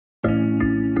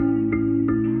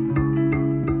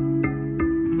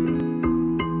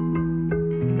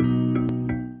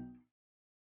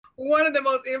one of the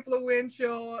most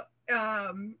influential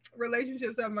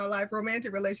relationships of my life,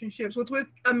 romantic relationships, was with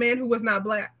a man who was not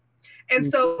Black. And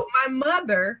so my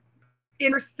mother,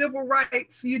 in her civil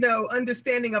rights,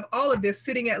 understanding of all of this,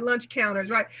 sitting at lunch counters,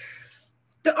 right?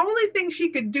 The only thing she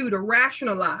could do to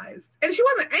rationalize, and she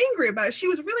wasn't angry about it, she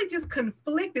was really just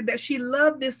conflicted that she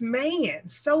loved this man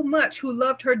so much who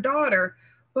loved her daughter,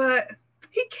 but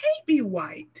he can't be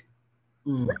white.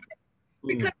 Right?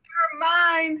 Because in her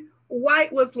mind,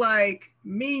 white was like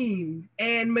mean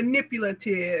and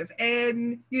manipulative,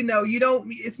 and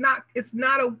it's not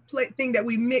a thing that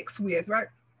we mix with, right?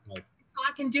 So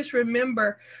I can just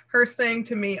remember her saying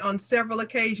to me on several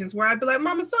occasions where I'd be like,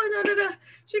 Mama, so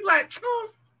she'd be like, oh,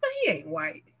 but he ain't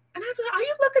white. And I'd be like, are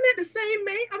you looking at the same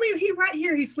man? I mean, he right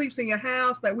here, he sleeps in your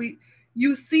house. Like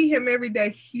you see him every day.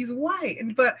 He's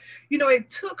white. But it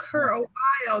took her a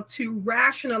while to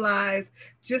rationalize,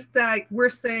 just like we're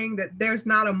saying that there's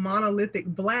not a monolithic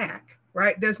Black,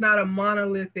 right? There's not a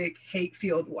monolithic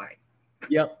hate-filled white.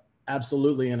 Yep,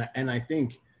 absolutely. And I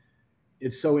think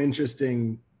it's so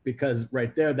interesting because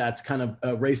right there, that's kind of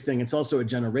a race thing. It's also a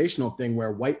generational thing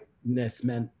where whiteness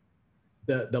meant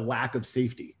the lack of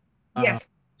safety. Yes.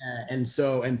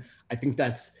 And I think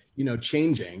that's,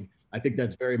 changing. I think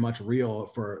that's very much real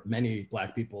for many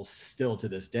Black people still to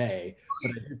this day.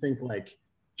 But I do think like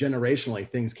generationally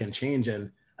things can change.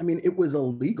 And I mean, it was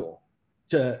illegal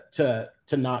to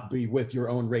not be with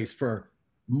your own race for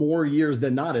more years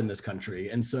than not in this country.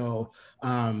 And so,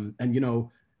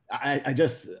 I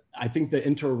think the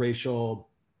interracial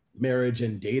marriage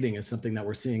and dating is something that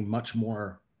we're seeing much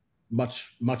more,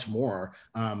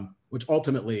 which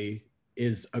ultimately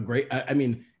is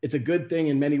it's a good thing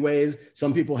in many ways.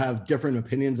 Some people have different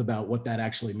opinions about what that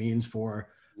actually means for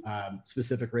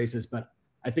specific races, but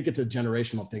I think it's a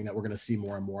generational thing that we're going to see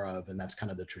more and more of, and that's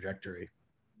kind of the trajectory.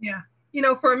 Yeah.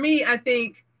 For me, I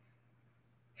think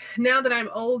now that I'm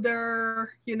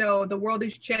older, the world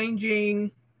is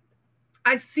changing.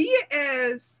 I see it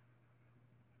as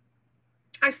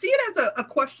a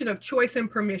question of choice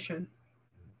and permission,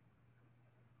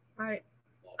 right?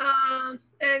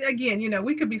 And again,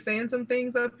 we could be saying some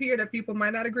things up here that people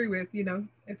might not agree with.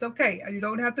 It's okay. You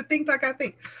don't have to think like I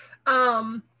think.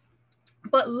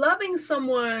 But loving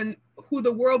someone who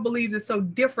the world believes is so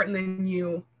different than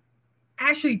you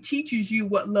actually teaches you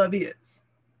what love is.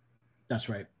 That's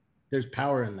right. There's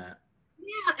power in that.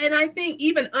 Yeah, and I think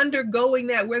even undergoing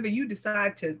that, whether you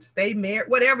decide to stay married,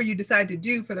 whatever you decide to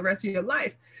do for the rest of your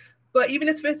life, but even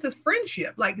if it's a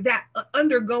friendship, like that,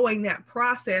 undergoing that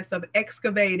process of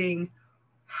excavating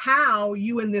how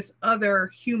you and this other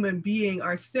human being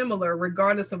are similar,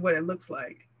 regardless of what it looks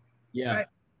like. Yeah. Right?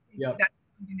 Yep. That's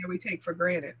something that we take for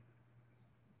granted.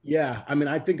 Yeah. I mean,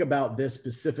 I think about this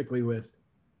specifically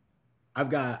I've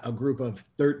got a group of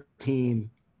 13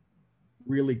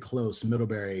 really close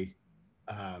Middlebury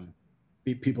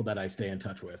people that I stay in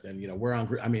touch with. And, we're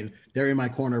on, they're in my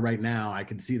corner right now. I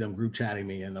can see them group chatting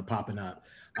me and they're popping up.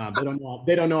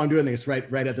 They don't know I'm doing this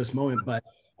right at this moment, but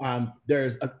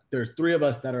there's 3 of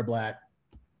us that are Black,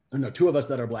 or no, 2 of us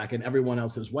that are Black, and everyone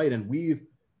else is white. And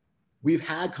we've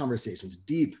had conversations,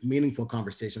 deep, meaningful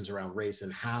conversations around race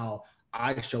and how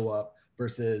I show up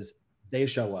versus they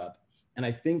show up. And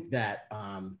I think that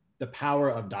the power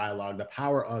of dialogue, the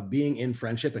power of being in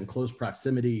friendship and close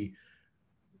proximity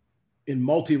in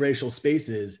multiracial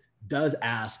spaces does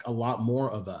ask a lot more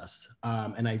of us.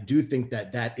 And I do think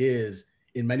that is,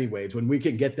 in many ways, when we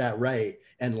can get that right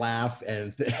and laugh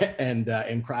and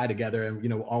cry together,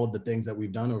 and all of the things that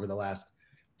we've done over the last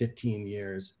 14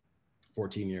 years,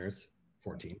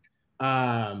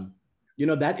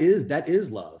 that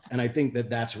is love. And I think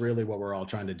that's really what we're all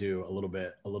trying to do a little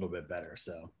bit better.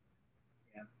 So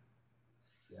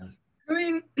yeah. I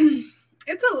mean,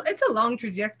 it's a long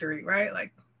trajectory, right?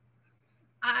 Like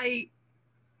I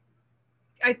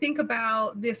think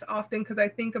about this often because I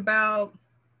think about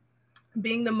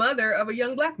being the mother of a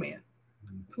young Black man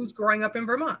who's growing up in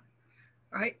Vermont,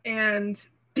 right? And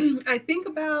I think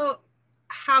about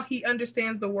how he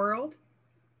understands the world.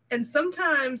 And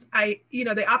sometimes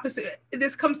the opposite,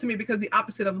 this comes to me because the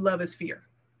opposite of love is fear,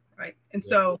 right? And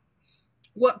so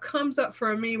what comes up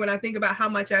for me when I think about how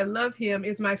much I love him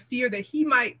is my fear that he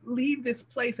might leave this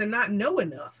place and not know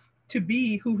enough to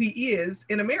be who he is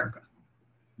in America.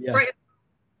 Yeah. Right?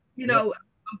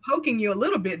 I'm poking you a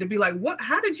little bit to be like,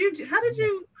 how are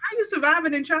you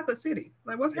surviving in Chocolate City?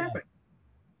 Like, what's happening?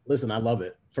 Listen, I love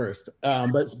it first.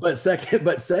 But second,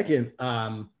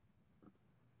 I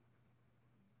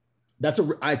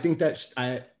think that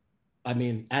I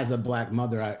mean, as a Black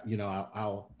mother, I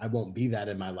won't be that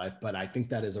in my life, but I think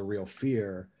that is a real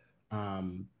fear.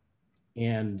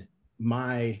 And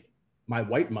my my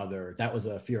white mother, that was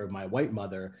a fear of my white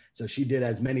mother. So she did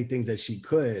as many things as she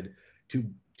could to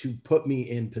put me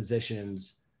in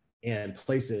positions and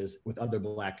places with other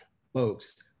Black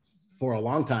folks. For a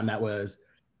long time, that was,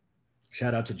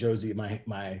 shout out to Josie,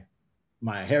 my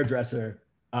hairdresser,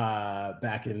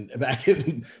 back in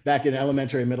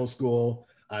elementary and middle school.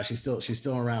 She's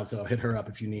still around, so hit her up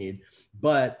if you need.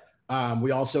 But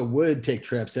we also would take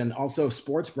trips, and also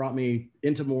sports brought me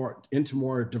into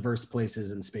more diverse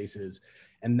places and spaces,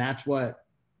 and that's what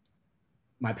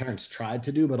my parents tried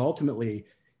to do. But ultimately,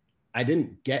 I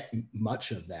didn't get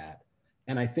much of that,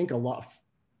 and I think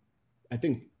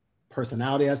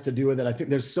personality has to do with it. I think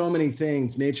there's so many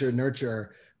things, nature,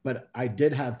 nurture. But I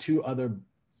did have two other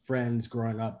friends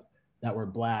growing up that were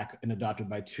Black and adopted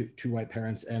by two white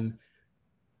parents, and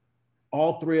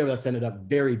all three of us ended up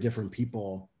very different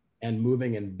people and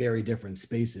moving in very different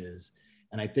spaces.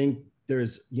 And I think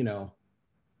there's,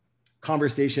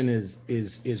 conversation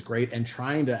is great, and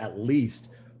trying to at least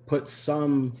put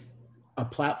a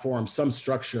platform, some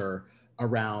structure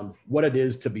around what it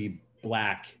is to be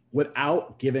Black,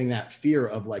 without giving that fear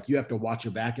of like, you have to watch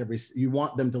your back you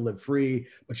want them to live free,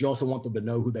 but you also want them to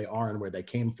know who they are and where they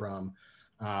came from.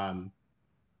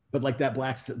 But like that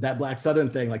Black Southern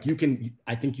thing, like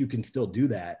I think you can still do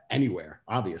that anywhere,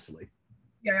 obviously.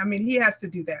 Yeah, I mean, he has to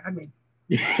do that. I mean,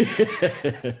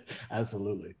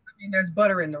 absolutely. I mean, there's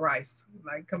butter in the rice.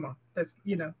 Like, come on, there's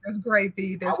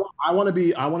gravy. I want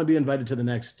to be invited to the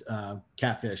next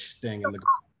catfish thing in the.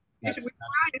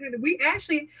 We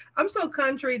actually, I'm so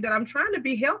country that I'm trying to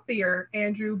be healthier,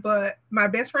 Andrew, but my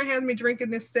best friend has me drinking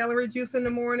this celery juice in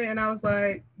the morning, and I was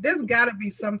like, there's got to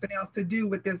be something else to do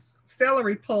with this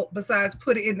celery pulp besides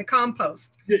put it in the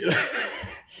compost.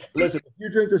 Listen, if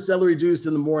you drink the celery juice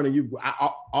in the morning,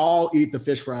 I'll eat the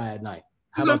fish fry at night.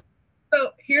 So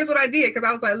here's what I did, because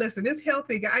I was like, listen, this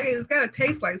healthy guy, it's got to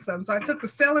taste like something. So I took the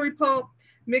celery pulp,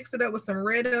 mixed it up with some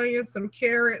red onions, some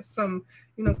carrots, some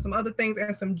other things,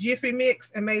 and some Jiffy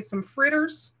mix, and made some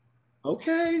fritters.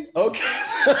 Okay.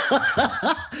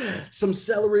 some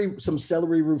celery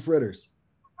root fritters.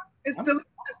 It's delicious.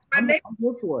 I'm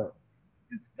good for it.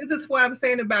 This is what I'm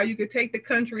saying about, you could take the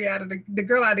country out of the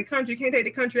girl out of the country. You can't take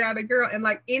the country out of the girl. And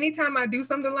like, anytime I do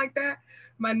something like that,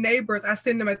 my neighbors, I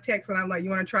send them a text and I'm like, you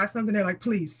want to try something? They're like,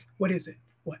 please, what is it?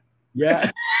 What?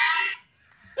 Yeah.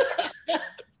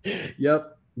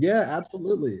 Yep. Yeah,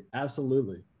 absolutely.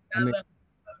 I mean,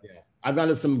 yeah, I've gone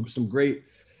to some great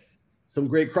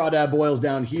crawdad boils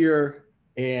down here,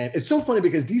 and it's so funny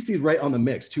because DC is right on the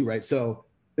mix too, right? So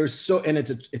and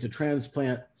it's a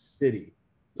transplant city,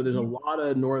 so there's a lot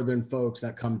of northern folks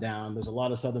that come down. There's a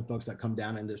lot of southern folks that come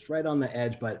down, and it's right on the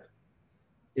edge. But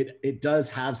it does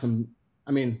have some.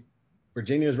 I mean,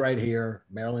 Virginia's right here,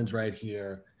 Maryland's right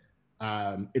here.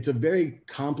 It's a very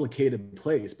complicated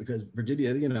place because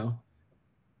Virginia,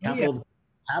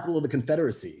 capital of the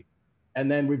Confederacy. And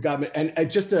then we've got, and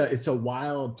it's a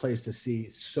wild place to see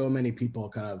so many people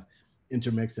kind of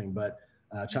intermixing, but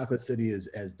Chocolate City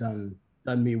has done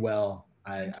me well.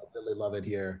 I really love it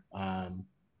here.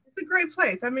 It's a great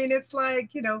place. I mean, it's like,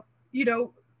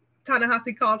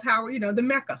 Ta-Nehisi calls Howard, the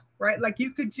Mecca, right? Like, you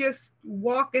could just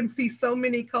walk and see so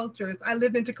many cultures. I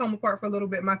lived in Tacoma Park for a little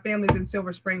bit. My family's in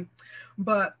Silver Spring,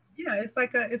 but yeah, it's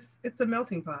like it's a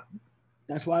melting pot.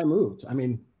 That's why I moved. I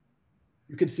mean,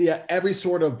 you could see every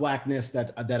sort of Blackness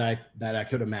that I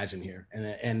could imagine here,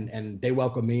 and they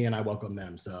welcome me and I welcome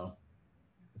them. So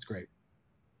it's great.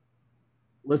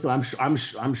 Listen,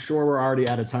 I'm sure we're already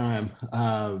out of time,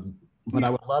 but I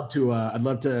would love to. I'd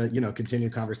love to continue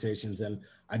conversations, and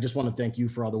I just want to thank you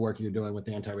for all the work you're doing with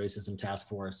the Anti-Racism Task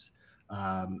Force.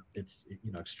 It's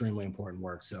extremely important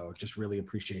work, so just really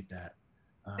appreciate that.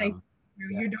 Thank you.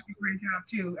 You're doing a great job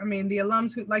too. I mean, the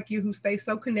alums who stay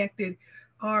so connected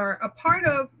are a part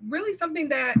of really something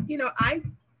that I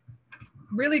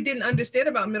really didn't understand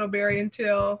about Middlebury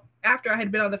until after I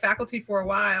had been on the faculty for a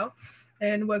while,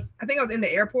 and I think I was in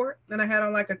the airport and I had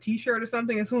on like a t-shirt or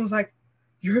something, and someone was like,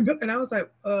 "You're," and I was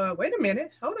like, "Wait a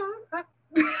minute, hold on."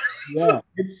 Yeah,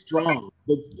 it's strong.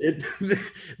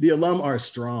 The alum are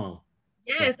strong.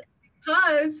 Yes,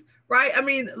 because right. I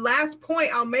mean, last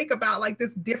point I'll make about like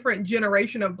this different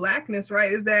generation of Blackness,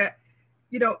 right, is that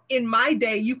in my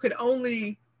day, you could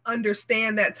only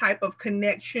understand that type of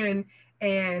connection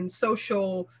and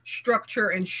social structure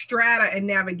and strata and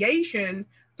navigation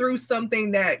through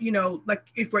something that, like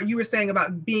if what you were saying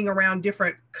about being around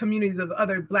different communities of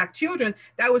other Black children,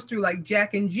 that was through like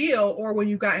Jack and Jill, or when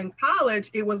you got in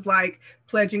college, it was like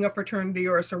pledging a fraternity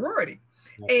or a sorority.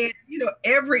 Yeah.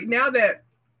 And, now that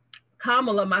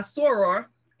Kamala, my soror,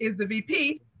 is the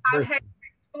VP, I've had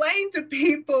explain to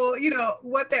people,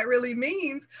 what that really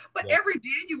means. But Yeah. every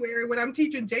January when I'm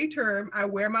teaching J term, I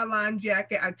wear my line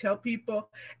jacket. I tell people,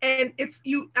 and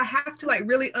I have to like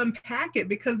really unpack it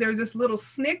because there's this little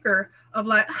snicker of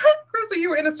like, Christal, you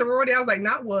were in a sorority. I was like,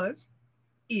 not was,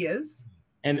 is.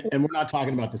 And we're not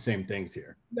talking about the same things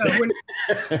here. No, we're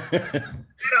not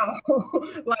at all.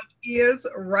 Like is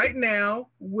right now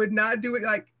would not do it.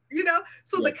 Like,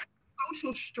 so the kind of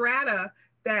social strata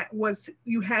that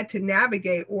you had to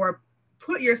navigate or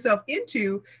put yourself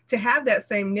into to have that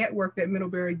same network that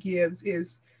Middlebury gives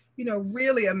is,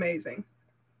 really amazing.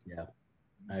 Yeah,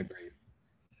 I agree.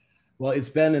 Well, it's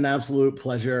been an absolute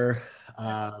pleasure.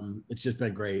 It's just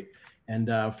been great. And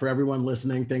for everyone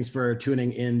listening, thanks for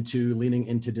tuning in to Leaning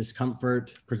into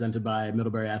Discomfort, presented by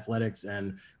Middlebury Athletics,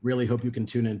 and really hope you can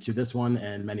tune into this one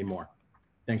and many more.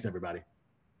 Thanks, everybody.